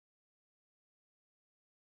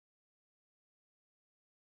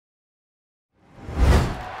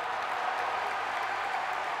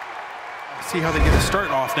See how they get a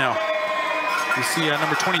start off now. You see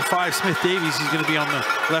number 25, Smith Davies, he's going to be on the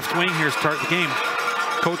left wing here to start the game.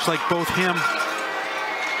 Coach like both him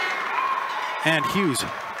and Hughes,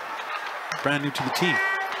 brand new to the team.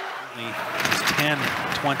 He's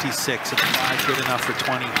 10-26 and 5 good enough for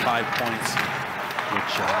 25 points,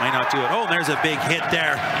 which might not do it. Oh, there's a big hit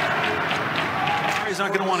there. He's not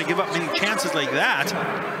going to want to give up many chances like that.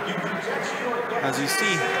 As you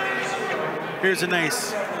see, here's a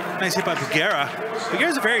nice hit by Peguera.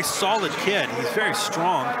 Peguera's a very solid kid. He's very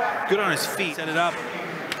strong, good on his feet. Set it up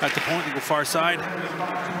at the point, you go far side.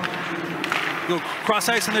 Go cross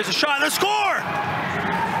ice and there's a shot, and a score!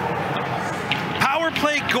 Power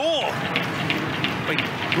play goal by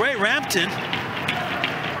Gray Rampton,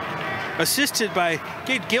 assisted by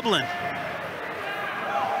Gage Giblin.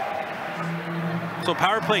 So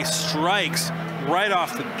power play strikes right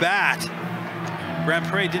off the bat. Grand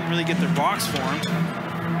Prairie didn't really get their box formed.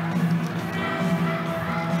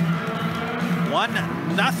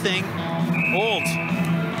 1-0 Olds.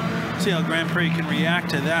 See how Grand Prairie can react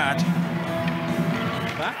to that.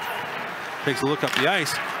 Back. Takes a look up the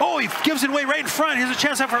ice. Oh, he gives it away right in front. Here's a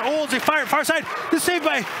chance out for Olds. They fire it far side. This save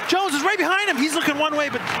by Jones is right behind him. He's looking one way,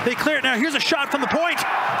 but they clear it now. Here's a shot from the point,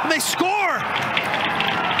 and they score.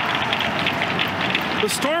 The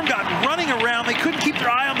Storm got running around. They couldn't keep their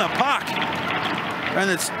eye on the puck. And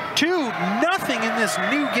it's 2-0 in this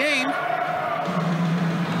new game.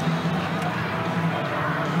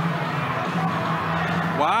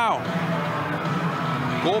 Wow.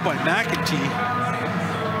 Goal by McEntee.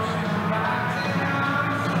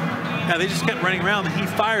 Yeah, they just kept running around, and he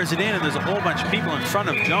fires it in, and there's a whole bunch of people in front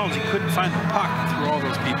of Jones. He couldn't find the puck through all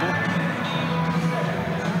those people.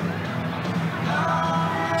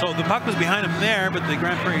 So the puck was behind him there, but the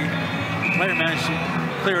Grand Prairie player managed to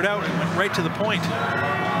clear it out and went right to the point.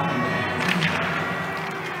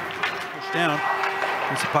 Pushed down.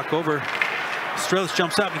 There's the puck over. Strelitz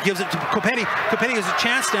jumps up and gives it to Kopetti. Kopetti has a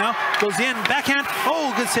chance now. Goes in, backhand.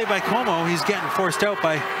 Oh, good save by Como. He's getting forced out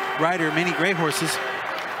by Ryder Mini Grey Horses.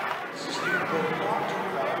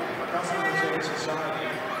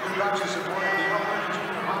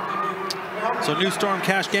 So new Storm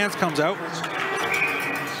Cash Gans comes out.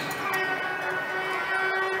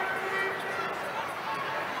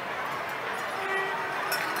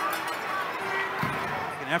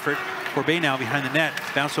 Effort. Corbet now behind the net,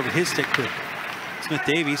 bounced over his stick to Smith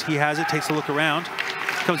Davies. He has it, takes a look around,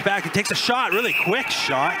 comes back and takes a shot, really quick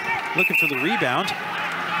shot, looking for the rebound.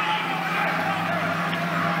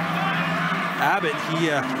 Abbott,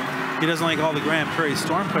 he doesn't like all the Grand Prairie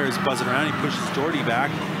Storm players buzzing around. He pushes Doherty back.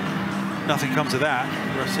 Nothing comes of that.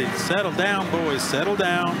 The rest say, settle down, boys, settle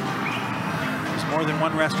down. There's more than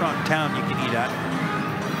one restaurant in town you can eat at.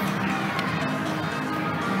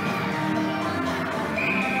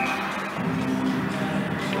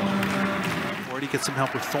 Gets some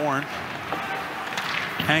help with Thorne.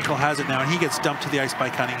 Hankel has it now, and he gets dumped to the ice by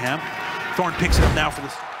Cunningham. Thorne picks it up now for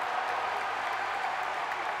this.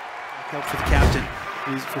 Help for the captain,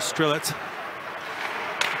 for Strelitz.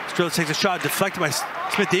 Strelitz takes a shot, deflected by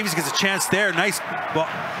Smith Davies, gets a chance there. Nice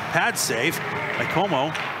pad save by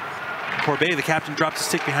Como. Corbet, the captain, drops the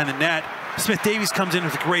stick behind the net. Smith Davies comes in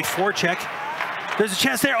with a great forecheck. There's a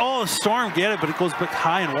chance there. Oh, the Storm get it, but it goes back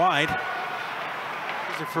high and wide.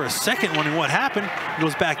 For a second, wondering what happened. He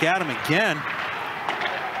goes back at him again.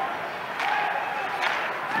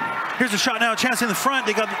 Here's a shot now, a chance in the front.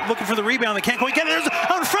 They got looking for the rebound. They can't quite get it. There's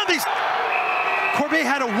out in front. Corbet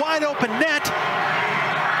had a wide open net.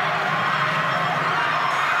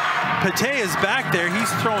 Pate is back there.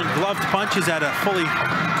 He's throwing gloved punches at a fully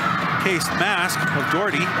cased mask of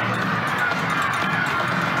Doherty.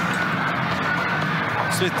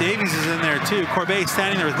 Smith Davies is in there too. Corbet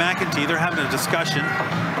standing there with McEntee. They're having a discussion.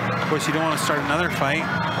 Of course, you don't want to start another fight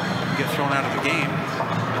and get thrown out of the game.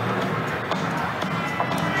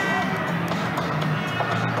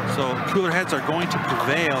 So cooler heads are going to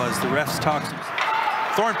prevail as the refs talk.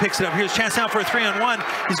 Thorne picks it up. Here's a chance now for a 3-on-1.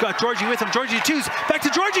 He's got Georgie with him. Georgie twos. Back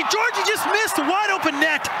to Georgie. Georgie just missed a wide open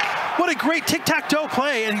net. What a great tic-tac-toe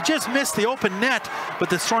play, and he just missed the open net, but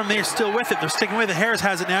the Storm, they're still with it. They're sticking with it. Harris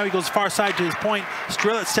has it now. He goes far side to his point.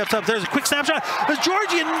 Strelitz steps up. There's a quick snapshot. There's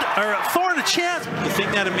Georgie or Thorne a chance. The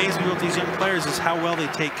thing that amazes me with these young players is how well they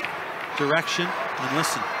take direction and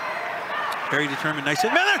listen. Very determined. Nice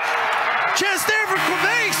hit. Miller! Chance there for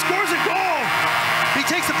Quebec. Scores a goal. He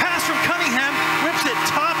takes a pass from Cunningham, whips it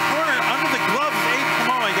top corner under the glove of Abe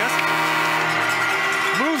Camo, I guess.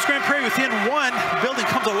 Moves Grand Prairie within one. The building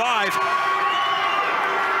comes alive.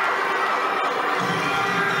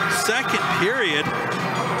 Second period.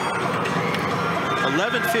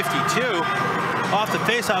 11:52. off the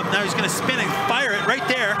faceoff. Now he's going to spin and fire it right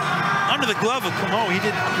there under the glove of Como. He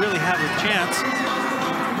didn't really have a chance.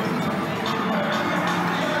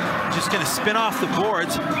 Just going to spin off the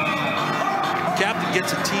boards. Captain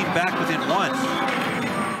gets a team back within one.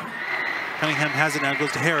 Cunningham has it now,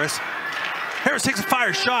 goes to Harris. Harris takes a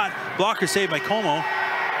fire shot. Blocker saved by Como.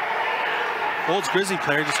 Olds Grizzly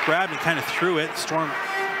player just grabbed and kind of threw it. Storm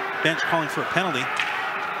bench calling for a penalty.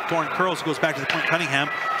 Thorne curls, goes back to the point. Cunningham,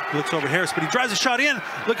 he looks over Harris, but he drives a shot in,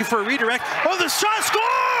 looking for a redirect. Oh, the shot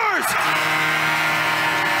scores!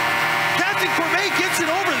 Captain Corbet gets it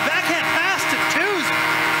over. The backhand pass to Tews.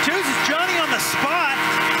 Tews is Johnny on the spot.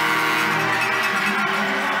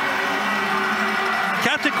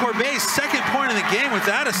 Captain Corbet's second point of the game with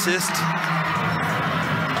that assist.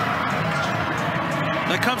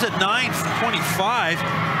 That comes at 9:25.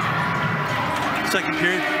 Second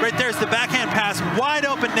period. Right there's the backhand pass. Wide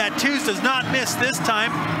open net. Tews does not miss this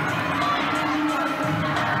time.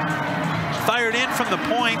 Fired in from the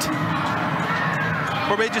point.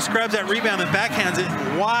 Corbet just grabs that rebound and backhands it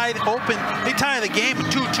wide open. They tie the game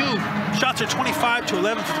 2-2. Shots are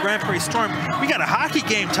 25-11 for the Grand Prairie Storm. We got a hockey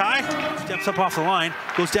game, Ty. Steps up off the line,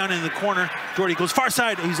 goes down in the corner. Doherty goes far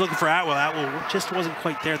side. He's looking for Atwell. Atwell just wasn't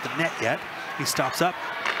quite there at the net yet. He stops up,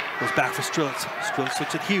 goes back for Strelitz. Strelitz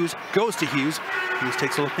looks at Hughes, goes to Hughes. Hughes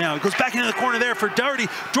takes a look now. He goes back into the corner there for Doherty.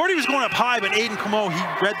 Doherty was going up high, but Aiden Como, he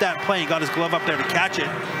read that play and got his glove up there to catch it.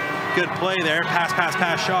 Good play there. Pass, pass,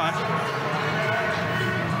 pass shot.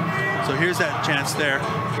 So here's that chance there.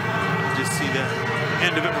 You just see the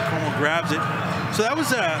end of it where Como grabs it. So that was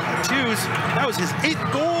Tews. That was his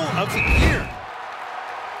 8th goal of the year.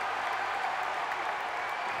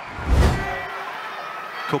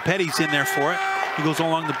 Kopetti's in there for it. He goes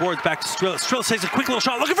along the boards back to Strelitz. Strelitz takes a quick little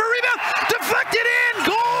shot, looking for a rebound. Deflected in,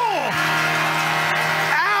 goal!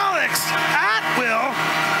 Alex Atwell.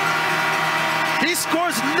 He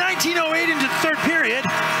scores 19:08 into the third period.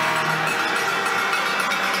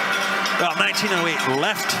 Well, 19:08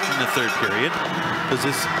 left in the third period, because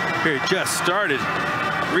this period just started.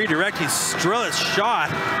 Redirecting Strelitz shot.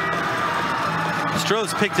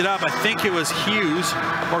 Strelitz picked it up. I think it was Hughes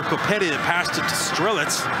or Kopetti that passed it to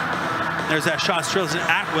Strelitz. There's that shot. Strelitz and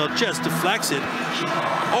Atwell just deflects it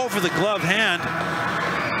over the glove hand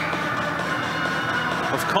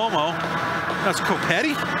of Como. That's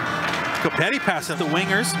Kopetti. Kopetti passes the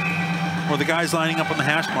wingers, or the guys lining up on the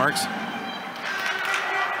hash marks.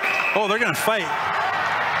 Oh, they're going to fight.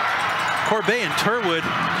 Corbet and Turwood.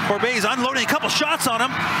 Corbet's unloading a couple shots on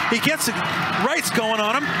him. He gets the rights going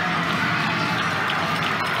on him.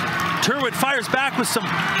 Turwood fires back with some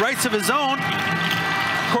rights of his own.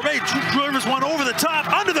 Corbet delivers one over the top,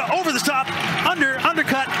 undercut, over the top,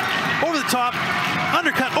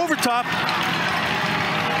 undercut, over top.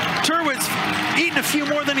 Turwood's eating a few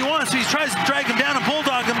more than he wants, so he tries to drag him down and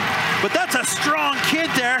bulldog him, but that's a strong kid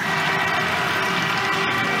there.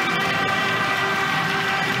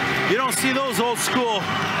 You don't see those old school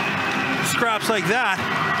scraps like that.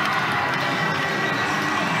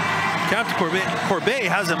 Captain Corbet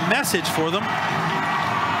has a message for them.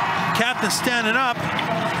 Captain standing up.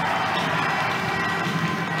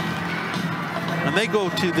 And they go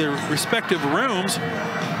to their respective rooms.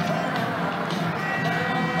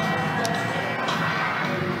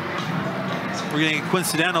 We're getting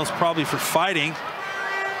coincidentals probably for fighting.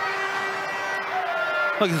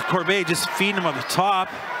 Look at Corbet just feeding him up the top.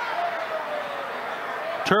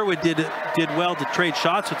 Turwood did well to trade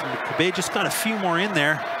shots with him. Corbet just got a few more in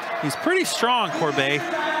there. He's pretty strong, Corbet.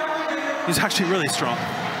 He's actually really strong.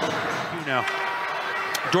 You know.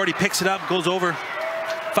 Doherty picks it up, goes over,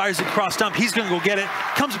 fires it cross dump. He's going to go get it.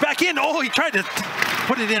 Comes back in. Oh, he tried to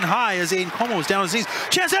put it in high as Aiden Como was down on his knees.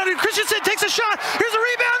 Chance out to Christensen, takes a shot. Here's a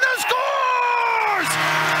rebound, and scores!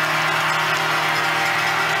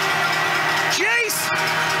 Jace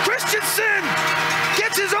Christensen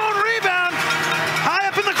gets his own rebound high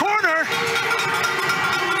up in the corner.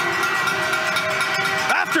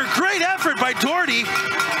 After great effort by Doherty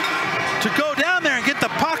to go down there and get the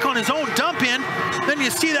puck on his own dump in, then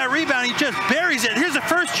you see that rebound, he just buries it. Here's the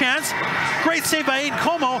first chance. Great save by Aiden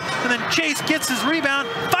Como, and then Chase gets his rebound,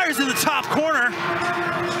 fires in the top corner.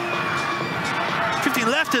 15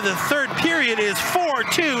 left of the third period. Is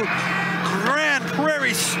 4-2 Grand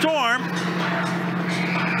Prairie Storm.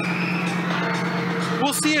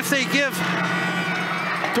 We'll see if they give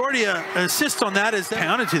Doherty an assist on that as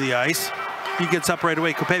pounded to the ice. He gets up right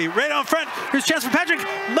away. Kopetti right on front. Here's a chance for Patrick.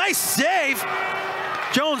 Nice save.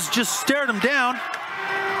 Jones just stared him down.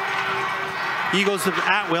 He goes to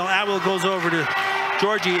Atwell. Atwell goes over to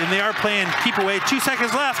Georgie, and they are playing keep away. 2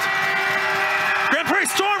 seconds left. Grand Prairie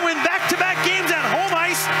Storm win back-to-back games at home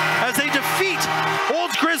ice as they defeat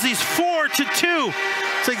Olds Grizzlies 4-2.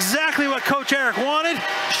 It's exactly what Coach Eric wanted.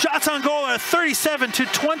 Shots on goal are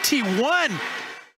 37-21.